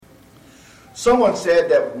Someone said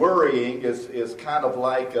that worrying is kind of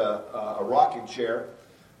like a rocking chair.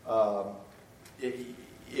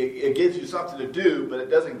 It gives you something to do, but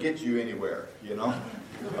it doesn't get you anywhere, you know.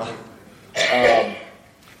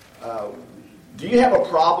 Do you have a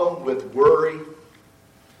problem with worry?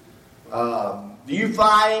 Do you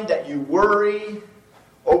find that you worry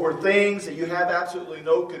over things that you have absolutely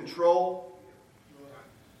no control?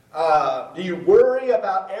 Do you worry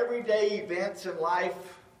about everyday events in life?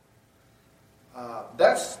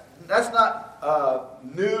 That's not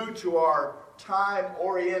new to our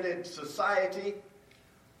time-oriented society.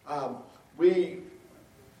 Our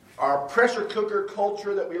pressure cooker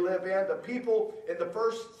culture that we live in, the people in the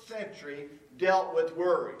first century dealt with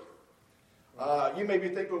worry. You may be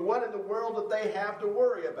thinking, well, what in the world did they have to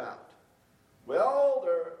worry about? Well,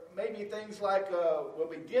 there may be things like, will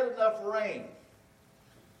we get enough rain?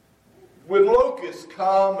 Would locusts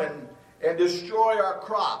come and destroy our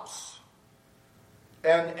crops?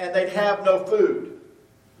 And they'd have no food.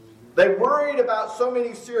 They worried about so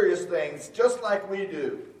many serious things, just like we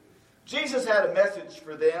do. Jesus had a message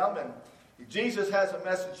for them, and Jesus has a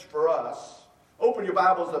message for us. Open your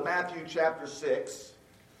Bibles to Matthew chapter 6.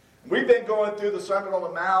 We've been going through the Sermon on the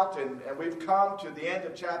Mount, and we've come to the end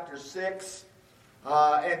of chapter 6.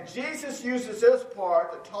 And Jesus uses this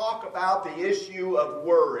part to talk about the issue of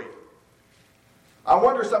worry. I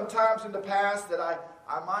wonder sometimes in the past that I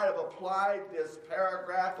might have applied this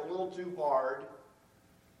paragraph a little too hard.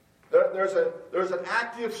 There's an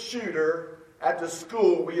active shooter at the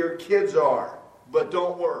school where your kids are, but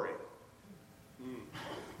don't worry.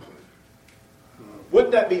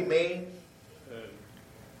 Wouldn't that be mean?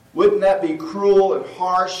 Wouldn't that be cruel and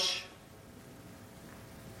harsh?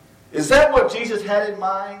 Is that what Jesus had in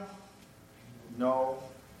mind? No.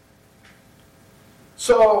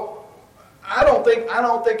 So I don't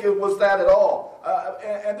think it was that at all.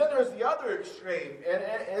 And then there's the other extreme, and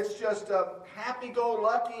it's just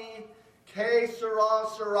happy-go-lucky, que sera,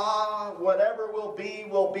 sera, whatever will be,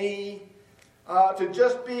 will be. To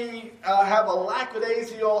just be have a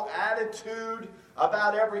lackadaisical attitude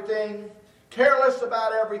about everything, careless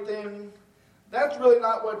about everything. That's really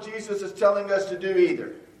not what Jesus is telling us to do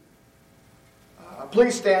either.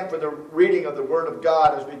 Please stand for the reading of the Word of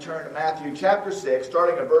God as we turn to Matthew chapter 6,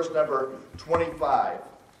 starting at verse number 25.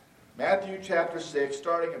 Matthew chapter 6,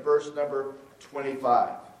 starting at verse number 25.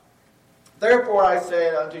 Therefore I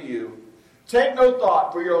say unto you, take no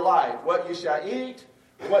thought for your life, what you shall eat,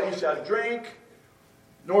 what you shall drink,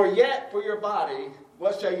 nor yet for your body,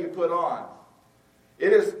 what shall you put on?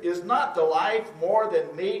 Is not the life more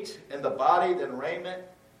than meat, and the body than raiment?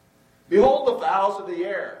 Behold the fowls of the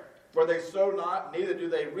air, for they sow not, neither do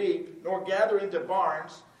they reap, nor gather into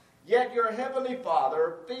barns, yet your heavenly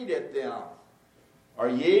Father feedeth them. Are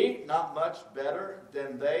ye not much better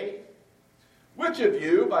than they? Which of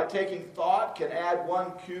you, by taking thought, can add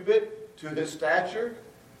 1 cubit to his stature?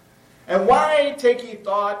 And why take ye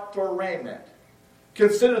thought for raiment?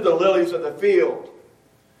 Consider the lilies of the field,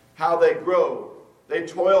 how they grow. They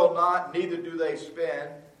toil not, neither do they spin.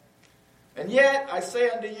 And yet I say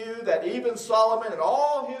unto you that even Solomon in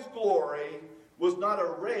all his glory was not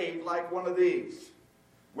arrayed like one of these.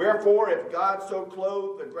 Wherefore, if God so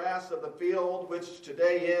clothe the grass of the field, which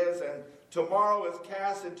today is, and tomorrow is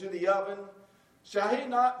cast into the oven, shall he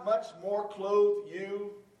not much more clothe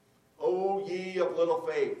you, O ye of little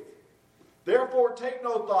faith? Therefore take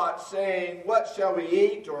no thought, saying, what shall we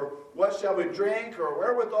eat, or what shall we drink, or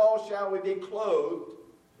wherewithal shall we be clothed?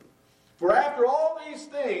 For after all these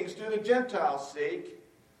things do the Gentiles seek.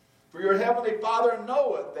 For your heavenly Father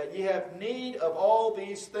knoweth that ye have need of all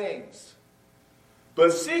these things.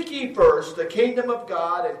 But seek ye first the kingdom of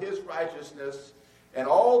God and his righteousness, and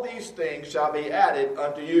all these things shall be added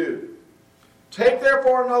unto you. Take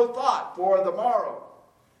therefore no thought for the morrow.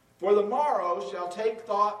 For the morrow shall take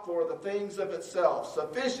thought for the things of itself.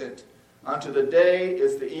 Sufficient unto the day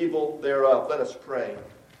is the evil thereof. Let us pray.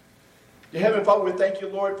 Dear Heavenly Father, we thank you,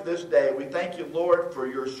 Lord, for this day. We thank you, Lord, for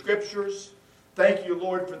your scriptures. Thank you,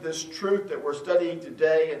 Lord, for this truth that we're studying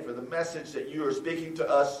today and for the message that you are speaking to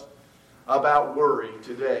us about worry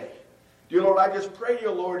today. Dear Lord, I just pray to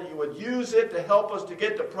you, Lord, you would use it to help us to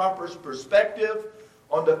get the proper perspective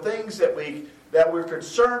on the things that we're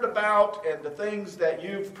concerned about and the things that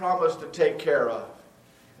you've promised to take care of.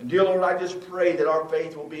 And dear Lord, I just pray that our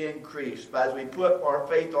faith will be increased as we put our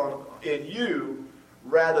faith in you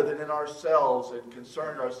rather than in ourselves and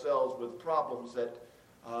concern ourselves with problems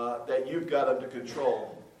that you've got under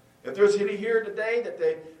control. If there's any here today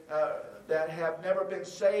that have never been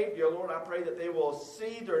saved, dear Lord, I pray that they will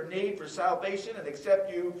see their need for salvation and accept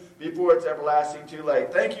you before it's everlasting too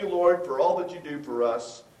late. Thank you, Lord, for all that you do for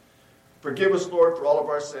us. Forgive us, Lord, for all of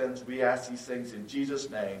our sins. We ask these things in Jesus'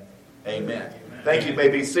 name. Amen. Thank you. You may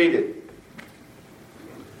be seated.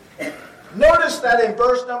 Notice that in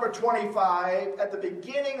verse number 25, at the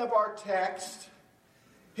beginning of our text,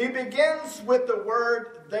 he begins with the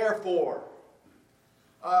word therefore.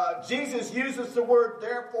 Jesus uses the word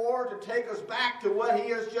therefore to take us back to what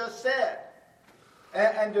he has just said,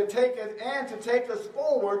 and to take us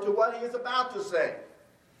forward to what he is about to say.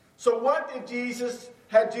 So what had Jesus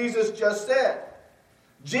just said?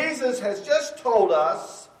 Jesus has just told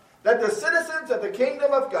us that the citizens of the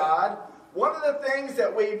kingdom of God, one of the things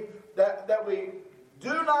that we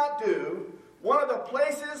do not do, one of the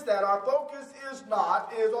places that our focus is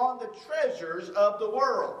on the treasures of the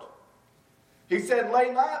world. He said,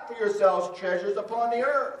 lay not for yourselves treasures upon the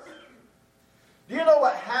earth. Do you know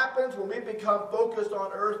what happens when we become focused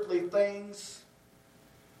on earthly things?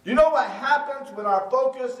 Do you know what happens when our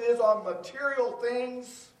focus is on material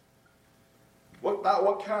things? About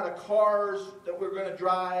what kind of cars that we're going to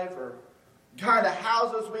drive, or the kind of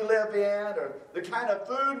houses we live in, or the kind of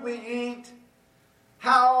food we eat,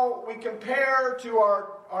 how we compare to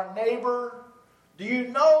our neighbor. Do you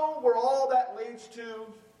know where all that leads to?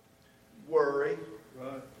 Worry,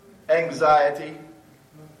 anxiety.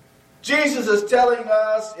 Jesus is telling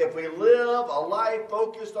us if we live a life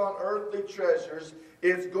focused on earthly treasures,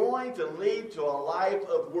 it's going to lead to a life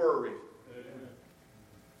of worry.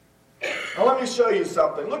 Now let me show you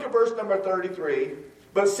something. Look at verse number 33.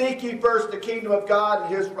 But seek ye first the kingdom of God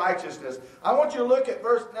and his righteousness. I want you to look at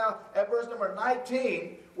verse number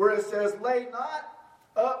 19, where it says, lay not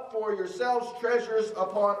up for yourselves treasures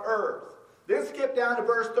upon earth. Then skip down to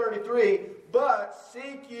verse 33. But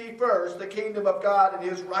seek ye first the kingdom of God and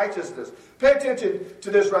his righteousness. Pay attention to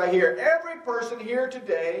this right here. Every person here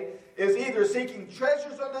today is either seeking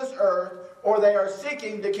treasures on this earth, or they are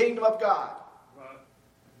seeking the kingdom of God.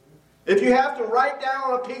 If you have to write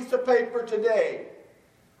down on a piece of paper today,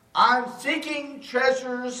 I'm seeking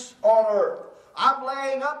treasures on earth. I'm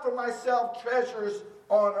laying up for myself treasures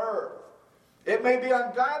on earth. It may be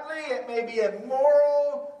ungodly, it may be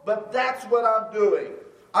immoral, but that's what I'm doing.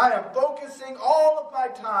 I am focusing all of my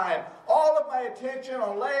time, all of my attention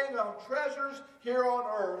on laying on treasures here on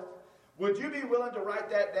earth. Would you be willing to write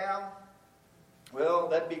that down? Well,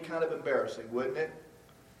 that'd be kind of embarrassing, wouldn't it?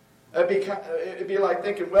 It'd be like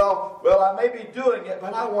thinking, well, I may be doing it,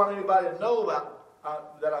 but I don't want anybody to know about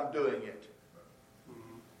that I'm doing it.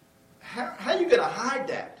 How are you going to hide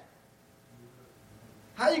that?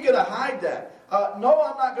 How are you going to hide that? No,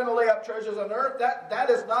 I'm not going to lay up treasures on earth. That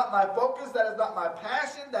is not my focus. That is not my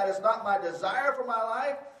passion. That is not my desire for my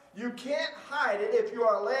life. You can't hide it if you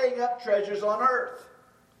are laying up treasures on earth.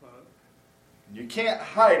 You can't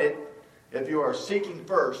hide it if you are seeking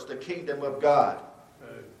first the kingdom of God.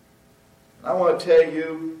 I want to tell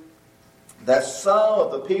you that some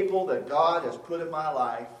of the people that God has put in my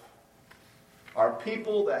life are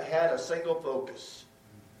people that had a single focus.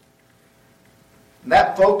 And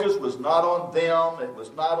that focus was not on them. It was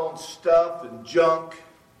not on stuff and junk.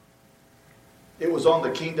 It was on the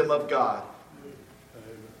kingdom of God.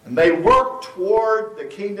 And they worked toward the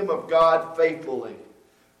kingdom of God faithfully.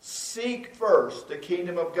 Seek first the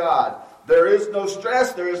kingdom of God. There is no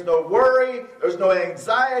stress, there is no worry, there's no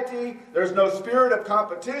anxiety, there's no spirit of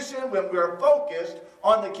competition when we're focused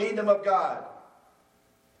on the kingdom of God.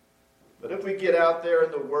 But if we get out there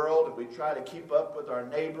in the world and we try to keep up with our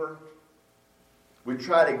neighbor, we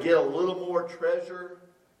try to get a little more treasure,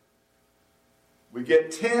 we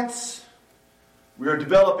get tense, we are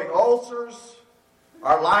developing ulcers,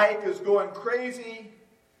 our life is going crazy,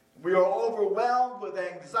 we are overwhelmed with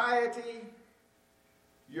anxiety.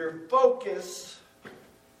 Your focus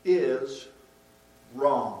is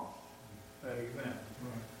wrong. Amen.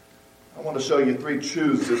 I want to show you 3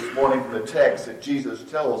 truths this morning from the text that Jesus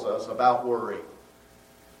tells us about worry.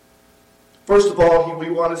 First of all, we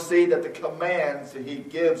want to see that the commands that he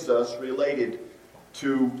gives us related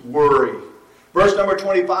to worry. Verse number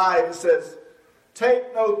 25, it says,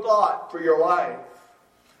 take no thought for your life.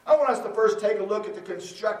 I want us to first take a look at the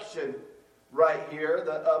construction right here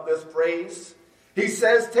of this phrase. He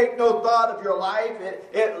says, take no thought of your life.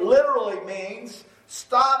 It literally means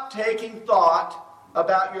stop taking thought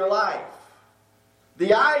about your life.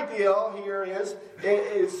 The ideal here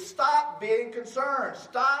is stop being concerned.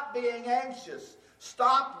 Stop being anxious.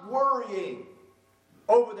 Stop worrying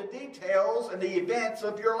over the details and the events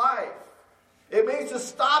of your life. It means to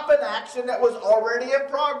stop an action that was already in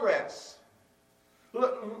progress.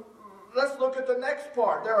 Let's look at the next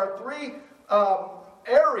part. There are 3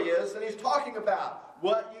 areas that he's talking about.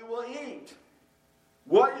 What you will eat,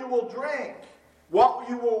 what you will drink, what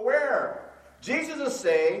you will wear. Jesus is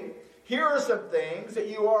saying here are some things that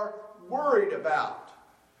you are worried about.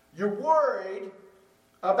 You're worried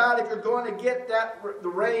about if you're going to get the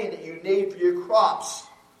rain that you need for your crops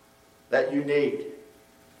that you need.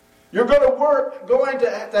 You're going to are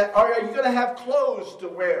you going to have clothes to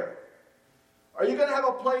wear? Are you going to have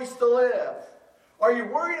a place to live? Are you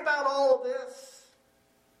worried about all of this?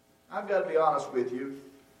 I've got to be honest with you.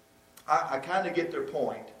 I kind of get their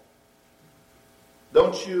point.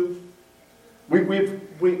 Don't you?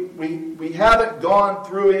 We haven't gone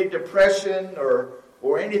through any depression or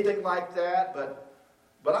anything like that, but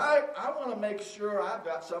I want to make sure I've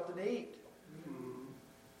got something to eat.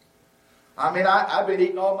 I mean, I've been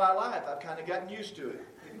eating all my life. I've kind of gotten used to it.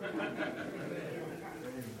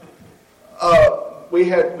 We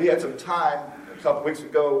had some time a couple weeks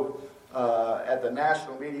ago at the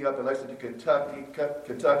national meeting up in Lexington,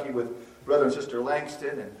 Kentucky, with Brother and Sister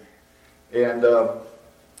Langston, and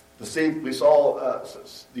we saw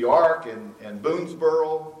the Ark and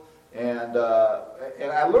Boonesboro, and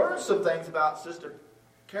I learned some things about Sister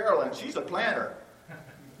Carolyn. She's a planner.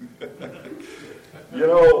 You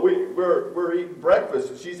know, we're eating breakfast,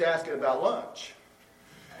 and she's asking about lunch.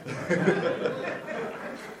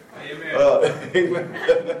 Amen.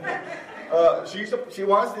 She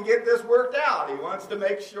wants to get this worked out. He wants to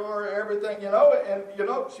make sure everything,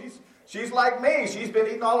 she's like me. She's been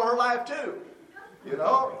eating all of her life too.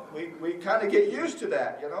 We kind of get used to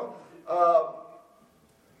that.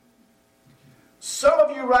 Some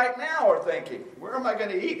of you right now are thinking, where am I going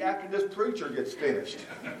to eat after this preacher gets finished?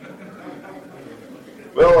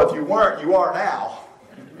 Well, if you weren't, you are now.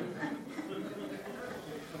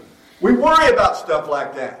 We worry about stuff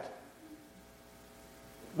like that.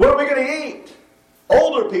 What are we going to eat?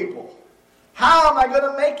 Older people. How am I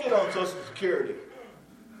going to make it on Social Security?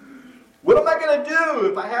 What am I going to do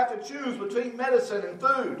if I have to choose between medicine and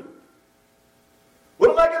food? What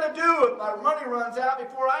am I going to do if my money runs out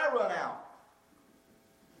before I run out?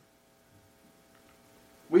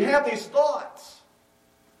 We have these thoughts.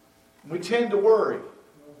 We tend to worry.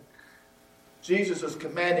 Jesus is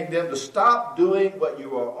commanding them to stop doing what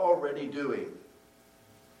you are already doing.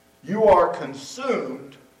 You are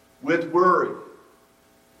consumed with worry.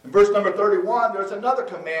 In verse number 31, there's another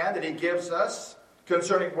command that he gives us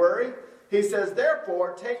concerning worry. He says,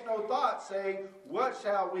 therefore, take no thought, saying, what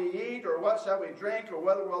shall we eat, or what shall we drink, or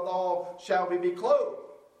whether withal shall we be clothed?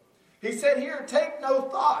 He said here, take no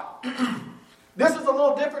thought. This is a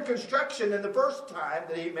little different construction than the first time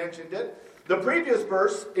that he mentioned it. The previous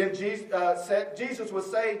verse in said Jesus was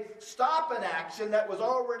saying, stop an action that was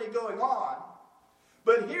already going on.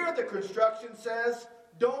 But here the construction says,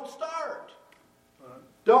 don't start.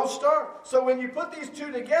 Don't start. So when you put these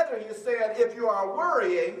two together, he said, if you are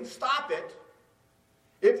worrying, stop it.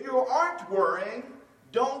 If you aren't worrying,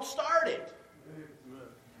 don't start it.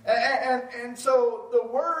 And so the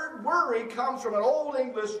word worry comes from an Old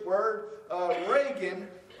English word, Reagan,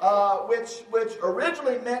 which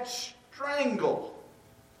originally meant strangle.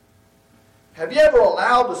 Have you ever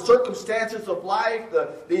allowed the circumstances of life,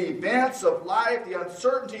 the events of life, the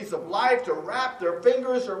uncertainties of life to wrap their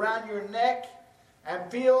fingers around your neck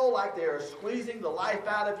and feel like they are squeezing the life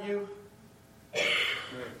out of you?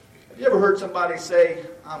 Have you ever heard somebody say,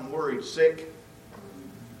 I'm worried sick?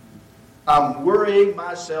 I'm worrying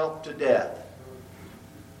myself to death.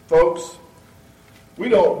 Folks, we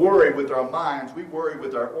don't worry with our minds, we worry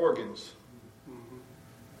with our organs.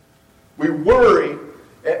 We worry.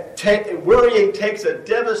 Worrying takes a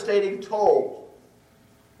devastating toll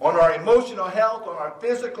on our emotional health, on our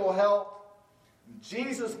physical health.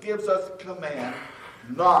 Jesus gives us a command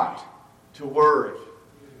not to worry.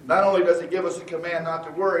 Not only does he give us a command not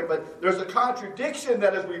to worry, but there's a contradiction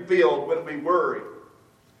that is revealed when we worry.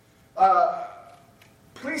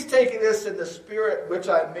 Please take this in the spirit which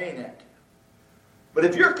I mean it. But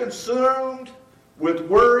if you're consumed with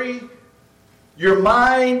worry, your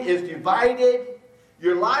mind is divided,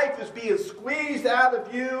 your life is being squeezed out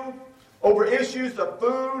of you over issues of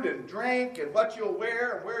food and drink and what you'll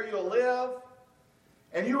wear and where you'll live,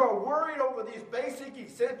 and you are worried over these basic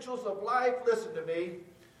essentials of life, listen to me,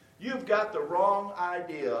 you've got the wrong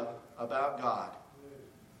idea about God.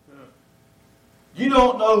 You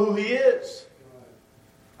don't know who he is.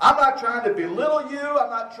 I'm not trying to belittle you. I'm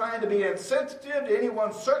not trying to be insensitive to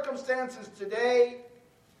anyone's circumstances today.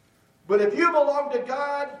 But if you belong to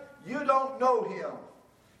God, you don't know him.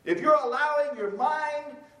 If you're allowing your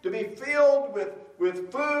mind to be filled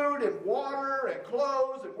with food and water and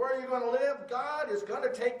clothes and where you're going to live, God is going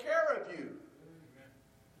to take care of you.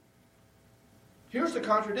 Here's the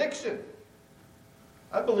contradiction.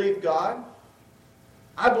 I believe God.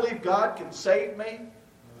 I believe God can save me.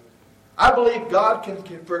 I believe God can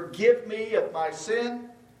forgive me of my sin.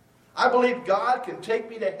 I believe God can take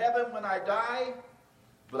me to heaven when I die.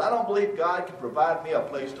 But I don't believe God can provide me a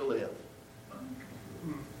place to live.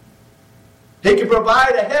 He can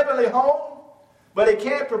provide a heavenly home, but He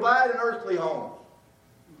can't provide an earthly home.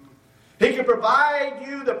 He can provide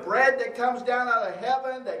you the bread that comes down out of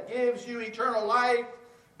heaven that gives you eternal life,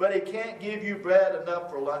 but He can't give you bread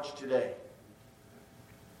enough for lunch today.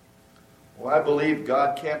 Well, I believe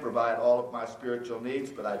God can provide all of my spiritual needs,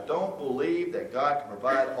 but I don't believe that God can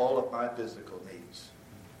provide all of my physical needs.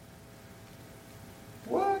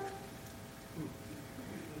 What?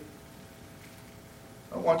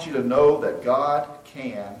 I want you to know that God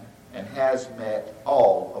can and has met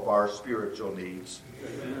all of our spiritual needs.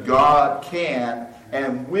 Amen. God can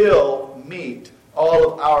and will meet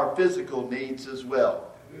all of our physical needs as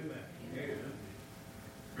well. Amen.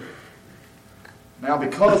 Now,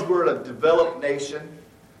 because we're a developed nation,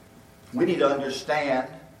 we need to understand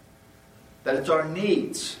that it's our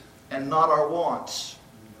needs and not our wants.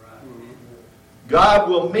 God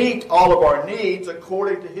will meet all of our needs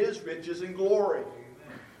according to His riches and glory.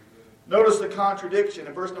 Notice the contradiction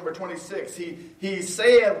in verse number 26. He's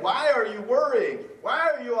saying, why are you worrying?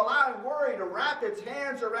 Why are you allowing worry to wrap its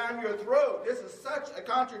hands around your throat? This is such a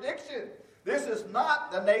contradiction. This is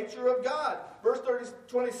not the nature of God. Verse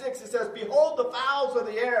 26, it says, behold the fowls of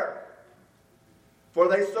the air. For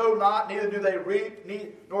they sow not, neither do they reap,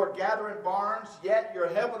 nor gather in barns, yet your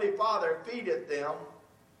heavenly Father feedeth them.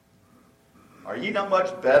 Are ye not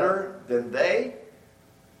much better than they?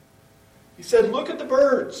 He said, look at the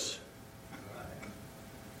birds.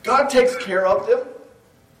 God takes care of them.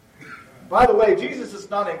 By the way, Jesus is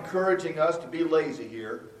not encouraging us to be lazy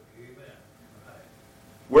here.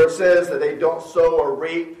 Where it says that they don't sow or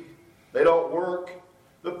reap, they don't work.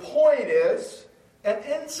 The point is, an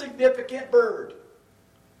insignificant bird,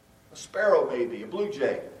 a sparrow maybe, a blue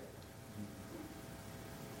jay.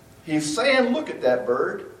 He's saying, look at that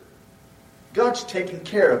bird. God's taking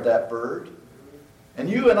care of that bird. And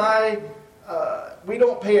you and I, we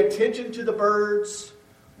don't pay attention to the birds.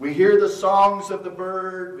 We hear the songs of the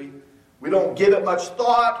bird. We don't give it much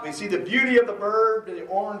thought. We see the beauty of the bird, the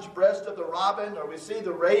orange breast of the robin, or we see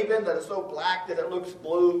the raven that is so black that it looks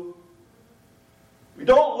blue. We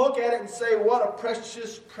don't look at it and say, what a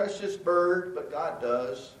precious, precious bird, but God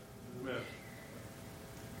does. Amen.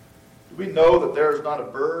 Do we know that there is not a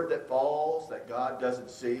bird that falls that God doesn't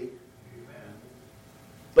see?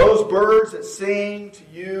 Those birds that seem to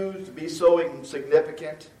you to be so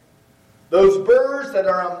insignificant, those birds that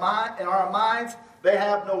are in our minds, they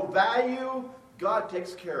have no value, God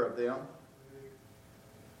takes care of them.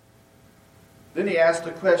 Then he asked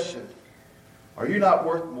the question, are you not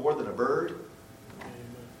worth more than a bird?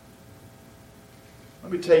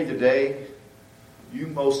 Let me tell you today, you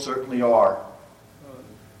most certainly are.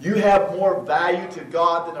 You have more value to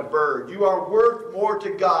God than a bird. You are worth more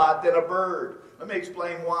to God than a bird. Let me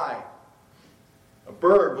explain why. A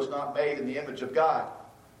bird was not made in the image of God.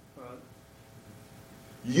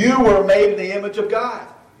 You were made in the image of God.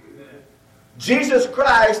 Amen. Jesus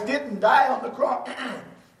Christ didn't die on the cross.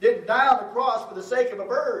 Didn't die on the cross for the sake of a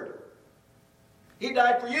bird. He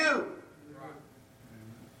died for you.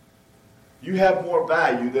 You have more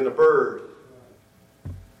value than a bird.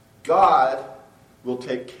 God will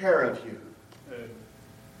take care of you.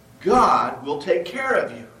 God will take care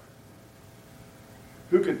of you.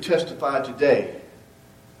 Who can testify today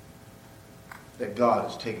that God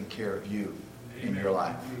is taking care of you in your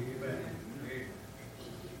life?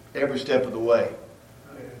 Every step of the way.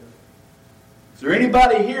 Is there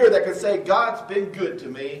anybody here that can say, God's been good to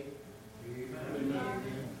me?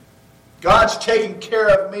 God's taking care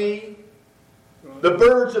of me. The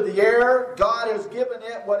birds of the air, God has given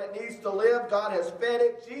it what it needs to live. God has fed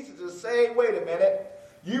it. Jesus is saying, wait a minute.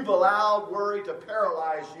 You've allowed worry to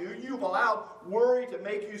paralyze you. You've allowed worry to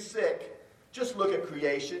make you sick. Just look at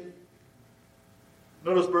creation.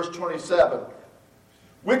 Notice verse 27.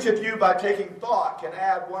 Which of you by taking thought can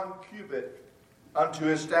add 1 cubit unto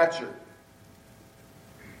his stature?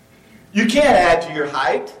 You can't add to your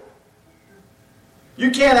height.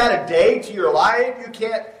 You can't add a day to your life.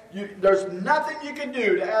 There's nothing you can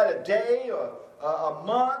do to add a day or a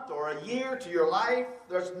month or a year to your life.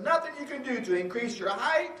 There's nothing you can do to increase your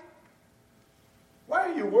height. Why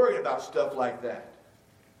are you worried about stuff like that?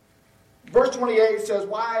 Verse 28 says,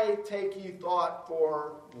 why take ye thought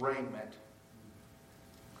for raiment?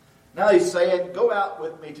 Now he's saying, go out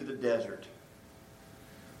with me to the desert.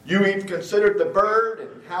 You even considered the bird and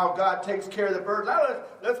how God takes care of the bird. Now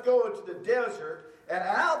let's go into the desert. And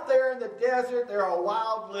out there in the desert, there are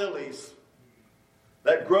wild lilies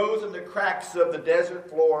that grows in the cracks of the desert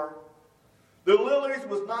floor. The lily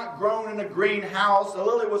was not grown in a greenhouse. The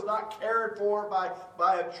lily was not cared for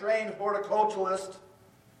by a trained horticulturalist.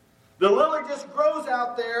 The lily just grows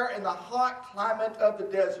out there in the hot climate of the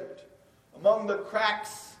desert, among the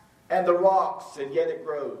cracks and the rocks, and yet it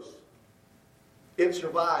grows. It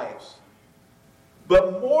survives.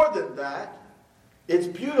 But more than that, it's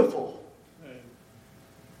beautiful.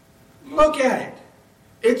 Look at it.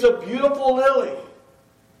 It's a beautiful lily.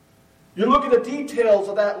 You look at the details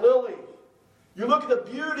of that lily. You look at the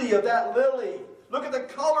beauty of that lily. Look at the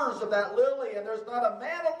colors of that lily, and there's not a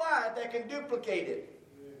man alive that can duplicate it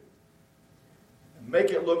and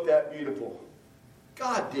make it look that beautiful.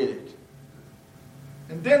 God did it.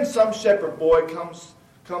 And then some shepherd boy comes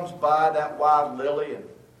by that wild lily, and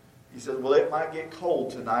he says, well, it might get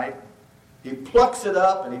cold tonight. He plucks it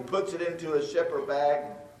up and he puts it into a shepherd bag.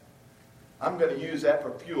 I'm going to use that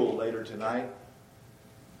for fuel later tonight.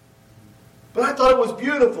 But I thought it was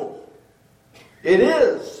beautiful. It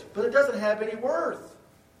is, but it doesn't have any worth.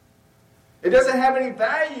 It doesn't have any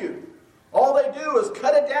value. All they do is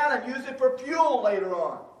cut it down and use it for fuel later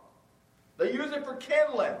on. They use it for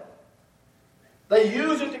kindling. They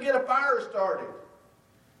use it to get a fire started.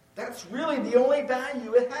 That's really the only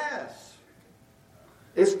value it has.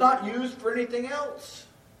 It's not used for anything else.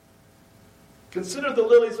 Consider the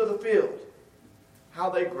lilies of the field. How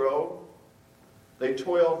they grow. They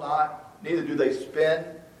toil not, neither do they spin.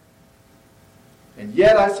 And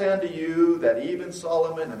yet I say unto you that even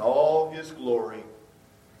Solomon in all his glory,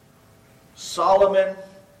 Solomon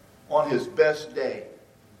on his best day,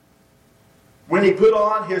 when he put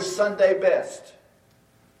on his Sunday best,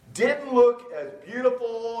 didn't look as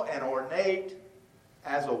beautiful and ornate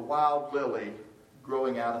as a wild lily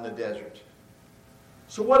growing out in the desert.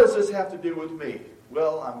 So what does this have to do with me?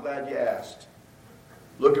 Well, I'm glad you asked.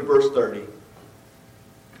 Look at verse 30.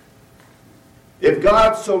 If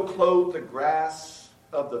God so clothed the grass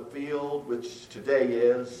of the field, which today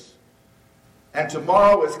is, and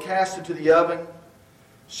tomorrow is cast into the oven,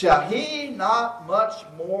 shall he not much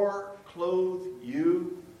more clothe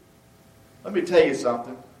you? Let me tell you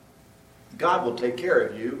something. God will take care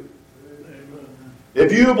of you. Amen.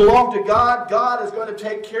 If you belong to God, God is going to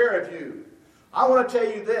take care of you. I want to tell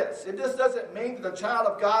you this. This doesn't mean that the child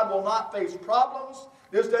of God will not face problems.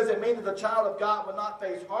 This doesn't mean that the child of God will not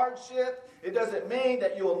face hardship. It doesn't mean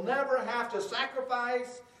that you'll never have to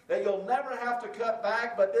sacrifice, that you'll never have to cut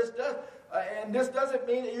back. But this doesn't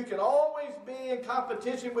mean that you can always be in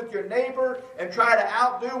competition with your neighbor and try to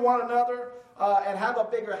outdo one another and have a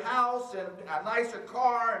bigger house and a nicer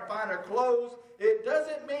car and finer clothes. It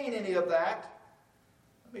doesn't mean any of that.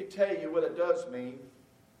 Let me tell you what it does mean.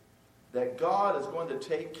 That God is going to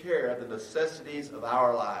take care of the necessities of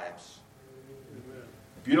our lives. Amen.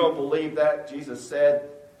 If you don't believe that, Jesus said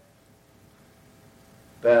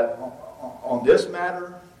that on this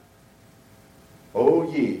matter,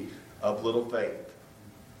 O ye of little faith.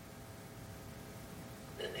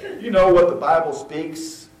 You know what the Bible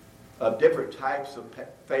speaks of different types of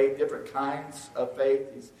faith, different kinds of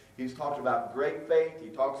faith. He's talked about great faith. He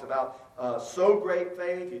talks about so great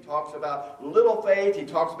faith. He talks about little faith. He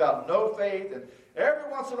talks about no faith. And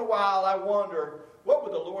every once in a while I wonder, what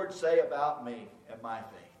would the Lord say about me and my faith?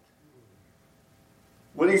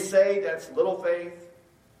 Would he say that's little faith?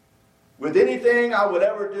 With anything I would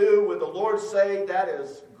ever do, would the Lord say that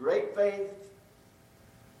is great faith?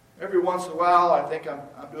 Every once in a while I think I'm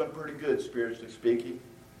doing pretty good, spiritually speaking.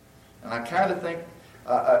 And I kind of think,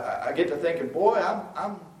 I get to thinking, boy,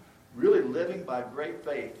 I'm really living by great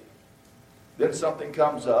faith. Then something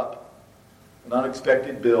comes up, an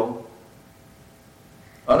unexpected bill,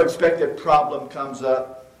 unexpected problem comes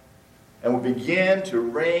up, and we begin to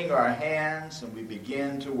wring our hands and we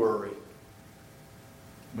begin to worry.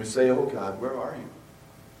 We say, oh God, where are you?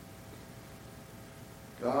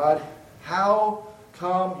 God, how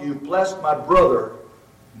come you blessed my brother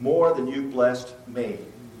more than you blessed me?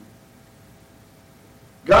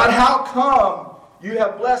 God, how come you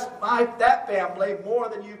have blessed that family more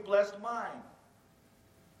than you've blessed mine?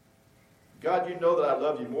 God, you know that I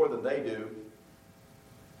love you more than they do.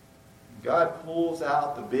 God pulls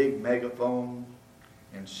out the big megaphone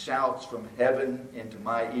and shouts from heaven into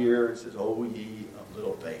my ear and says, "O ye of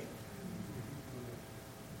little faith."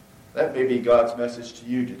 That may be God's message to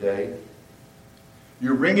you today.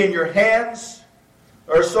 You're wringing your hands.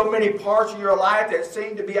 There are so many parts of your life that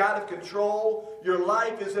seem to be out of control. Your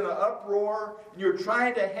life is in an uproar. And you're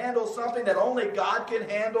trying to handle something that only God can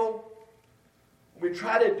handle. We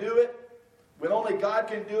try to do it. When only God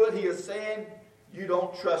can do it, He is saying, you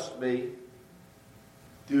don't trust me,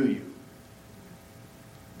 do you?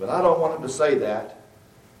 But I don't want Him to say that.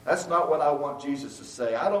 That's not what I want Jesus to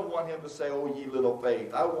say. I don't want him to say, oh, ye little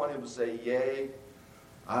faith. I want him to say, yea,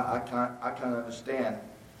 I can't understand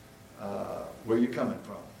where you're coming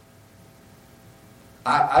from.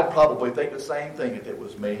 I'd probably think the same thing if it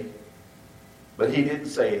was me. But he didn't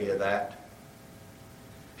say any of that.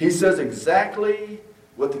 He says exactly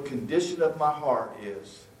what the condition of my heart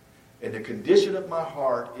is. And the condition of my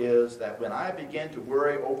heart is that when I begin to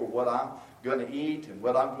worry over what I'm going to eat and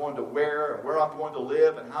what I'm going to wear and where I'm going to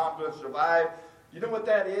live and how I'm going to survive, you know what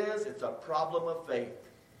that is? It's a problem of faith.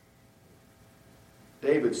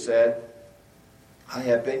 David said, I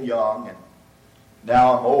have been young and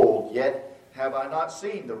now I'm old, yet have I not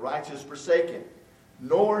seen the righteous forsaken,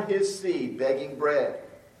 nor his seed begging bread.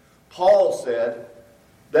 Paul said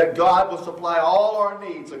that God will supply all our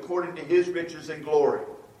needs according to his riches and glory.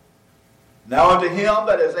 Now unto him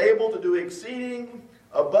that is able to do exceeding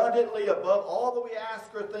abundantly above all that we ask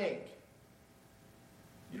or think.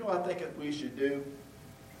 You know what I think we should do?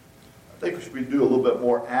 I think we should do a little bit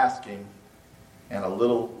more asking and a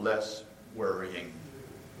little less worrying.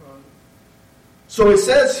 So it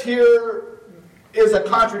says here is a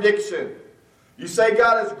contradiction. You say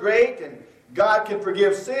God is great and God can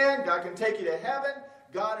forgive sin, God can take you to heaven,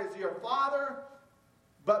 God is your Father,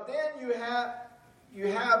 but then you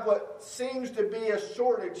have what seems to be a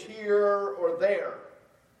shortage here or there.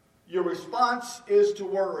 Your response is to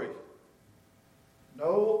worry.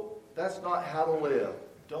 No, that's not how to live.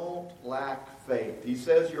 Don't lack faith. He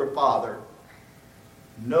says your Father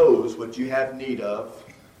knows what you have need of.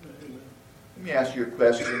 Let me ask you a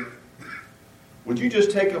question. Would you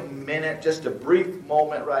just take a minute, just a brief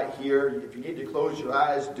moment right here? If you need to close your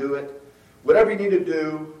eyes, do it. Whatever you need to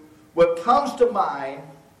do. What comes to mind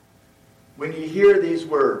when you hear these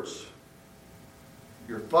words?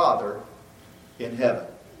 Your Father in heaven.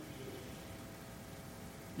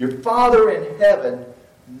 Your Father in heaven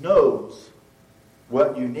knows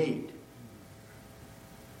what you need.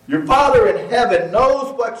 Your Father in heaven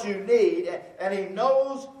knows what you need, and He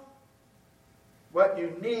knows what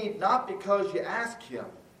you need not because you ask Him.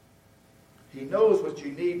 He knows what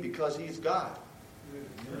you need because He's God.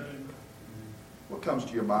 What comes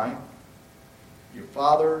to your mind? Your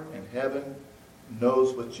Father in heaven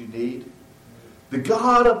knows what you need. The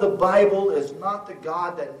God of the Bible is not the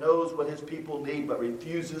God that knows what His people need but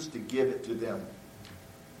refuses to give it to them.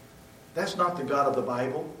 That's not the God of the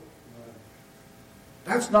Bible.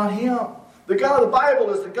 That's not Him. The God of the Bible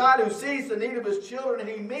is the God who sees the need of His children and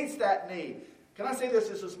He meets that need. Can I say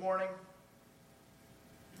this morning?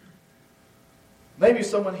 Maybe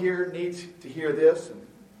someone here needs to hear this. And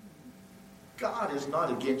God is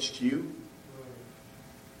not against you.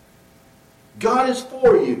 God is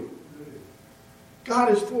for you.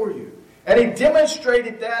 God is for you. And He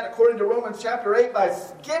demonstrated that, according to Romans chapter 8, by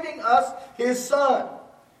giving us His Son.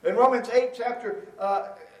 In Romans 8,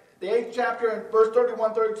 the 8th chapter, and verse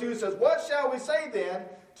 31-32 says, what shall we say then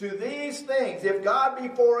to these things? If God be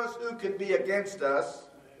for us, who can be against us?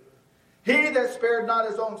 He that spared not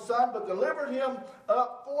His own Son, but delivered Him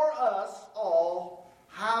up for us all,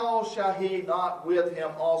 how shall He not with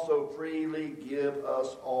Him also freely give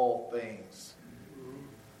us all things?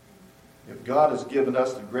 If God has given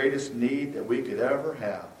us the greatest need that we could ever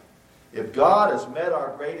have, if God has met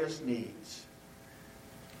our greatest needs,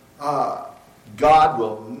 God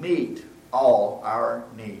will meet all our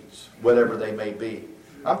needs, whatever they may be.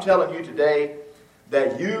 I'm telling you today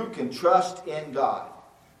that you can trust in God.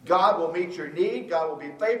 God will meet your need. God will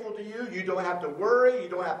be faithful to you. You don't have to worry. You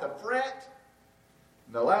don't have to fret.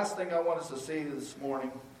 And the last thing I want us to see this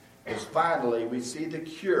morning is finally we see the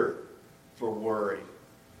cure for worry.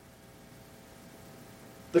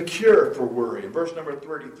 The cure for worry. In verse number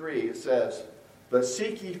 33 it says, but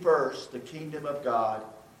seek ye first the kingdom of God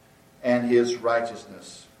and His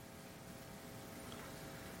righteousness.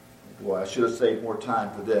 Boy, I should have saved more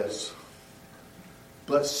time for this.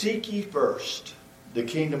 But seek ye first the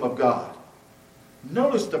kingdom of God.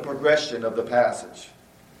 Notice the progression of the passage.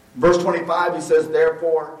 Verse 25 he says,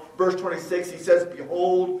 therefore. Verse 26 he says,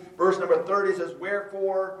 behold. Verse number 30 he says,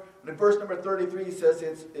 wherefore. And in verse number 33 he says,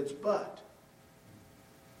 it's but.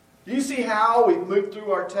 Do you see how we've moved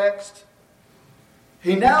through our text?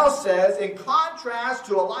 He now says, in contrast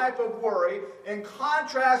to a life of worry, in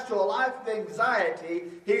contrast to a life of anxiety,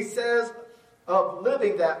 he says,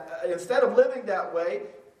 instead of living that way,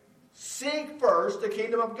 seek first the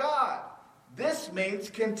kingdom of God. This means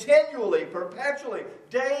continually, perpetually,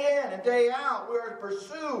 day in and day out, we are to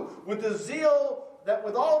pursue with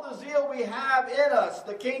all the zeal we have in us,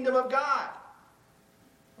 the kingdom of God.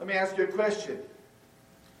 Let me ask you a question.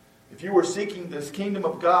 If you were seeking this kingdom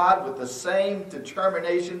of God with the same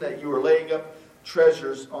determination that you were laying up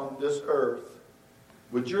treasures on this earth,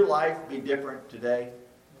 would your life be different today?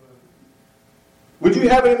 Would you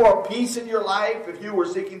have any more peace in your life if you were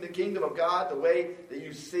seeking the kingdom of God the way that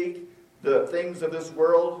you seek the things of this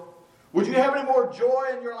world? Would you have any more joy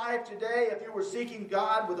in your life today if you were seeking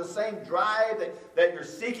God with the same drive that you're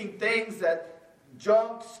seeking things, that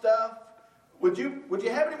junk stuff? Would you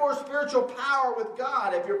have any more spiritual power with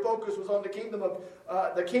God if your focus was on the kingdom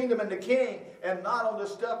and the King and not on the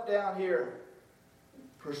stuff down here?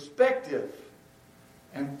 Perspective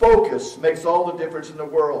and focus makes all the difference in the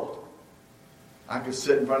world. I could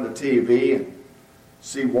sit in front of the TV and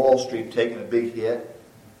see Wall Street taking a big hit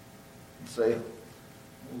and say, oh,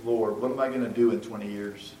 Lord, what am I going to do in 20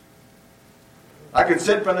 years? I could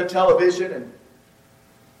sit in front of the television and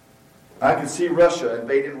I could see Russia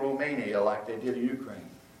invading Romania like they did Ukraine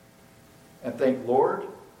and think, Lord,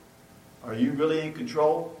 are you really in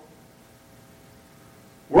control?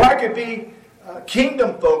 Or I could be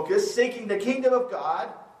kingdom focused, seeking the kingdom of God.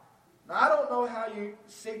 Now, I don't know how you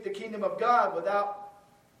seek the kingdom of God without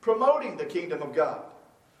promoting the kingdom of God.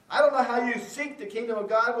 I don't know how you seek the kingdom of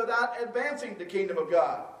God without advancing the kingdom of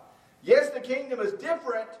God. Yes, the kingdom is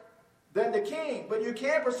different than the king, but you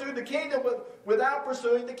can't pursue the kingdom without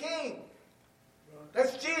pursuing the king.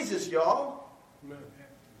 That's Jesus, y'all.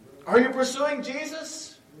 Are you pursuing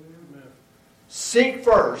Jesus? Seek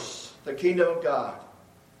first the kingdom of God.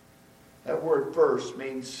 That word first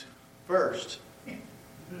means first.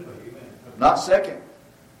 Not second.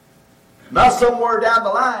 Not somewhere down the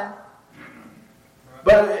line.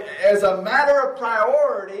 But as a matter of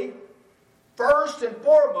priority, first and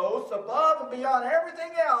foremost, above and beyond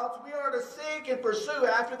everything else, we are to seek and pursue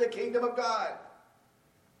after the kingdom of God.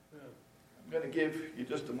 I'm going to give you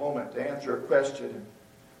just a moment to answer a question. And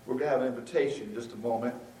we're going to have an invitation in just a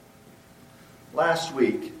moment. Last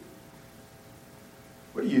week,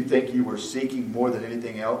 what do you think you were seeking more than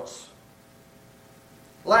anything else?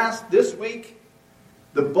 This week,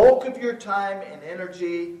 the bulk of your time and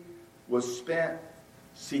energy was spent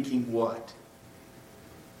seeking what?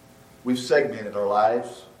 We've segmented our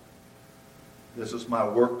lives. This is my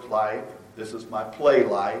work life. This is my play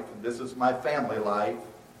life. And this is my family life.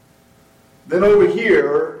 Then over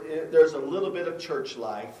here, there's a little bit of church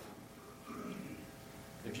life.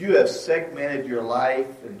 If you have segmented your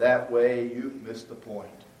life in that way, you've missed the point.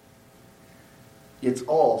 It's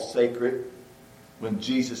all sacred when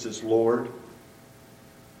Jesus is Lord.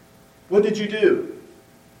 What did you do?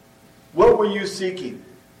 What were you seeking?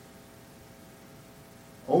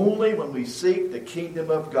 Only when we seek the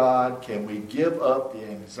kingdom of God can we give up the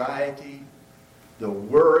anxiety, the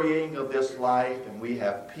worrying of this life, and we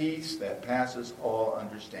have peace that passes all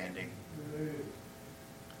understanding.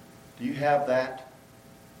 Do you have that?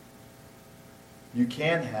 You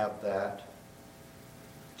can have that.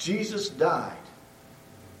 Jesus died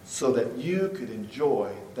so that you could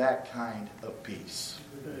enjoy that kind of peace.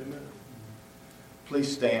 Amen.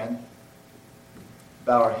 Please stand,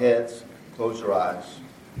 bow our heads, close our eyes.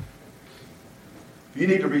 If you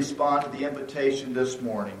need to respond to the invitation this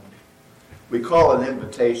morning, we call it an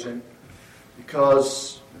invitation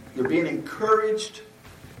because you're being encouraged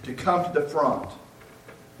to come to the front.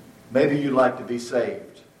 Maybe you'd like to be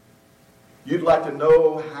saved. You'd like to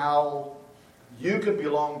know how you can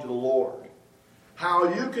belong to the Lord.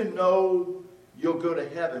 How you can know you'll go to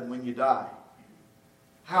heaven when you die.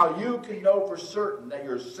 How you can know for certain that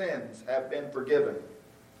your sins have been forgiven.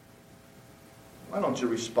 Why don't you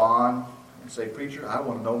respond and say, Preacher, I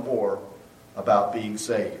want to know more about being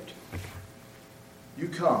saved. You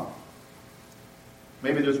come.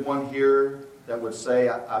 Maybe there's one here that would say,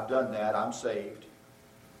 I've done that, I'm saved.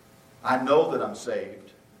 I know that I'm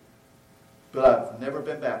saved, but I've never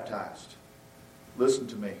been baptized. Listen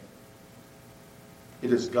to me.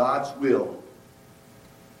 It is God's will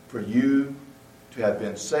for you to have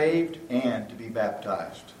been saved and to be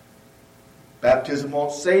baptized. Baptism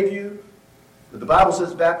won't save you, but the Bible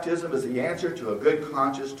says baptism is the answer to a good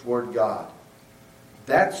conscience toward God.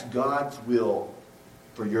 That's God's will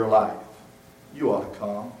for your life. You ought to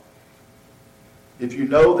come. If you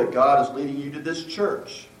know that God is leading you to this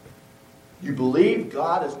church, you believe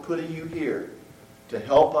God is putting you here to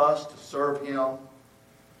help us, to serve Him,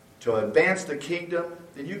 to advance the kingdom,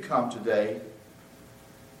 then you come today.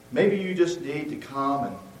 Maybe you just need to come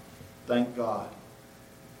and thank God.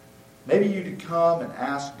 Maybe you need to come and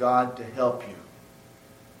ask God to help you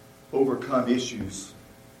overcome issues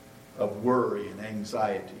of worry and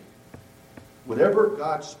anxiety. Whatever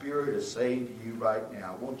God's Spirit is saying to you right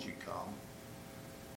now, won't you come?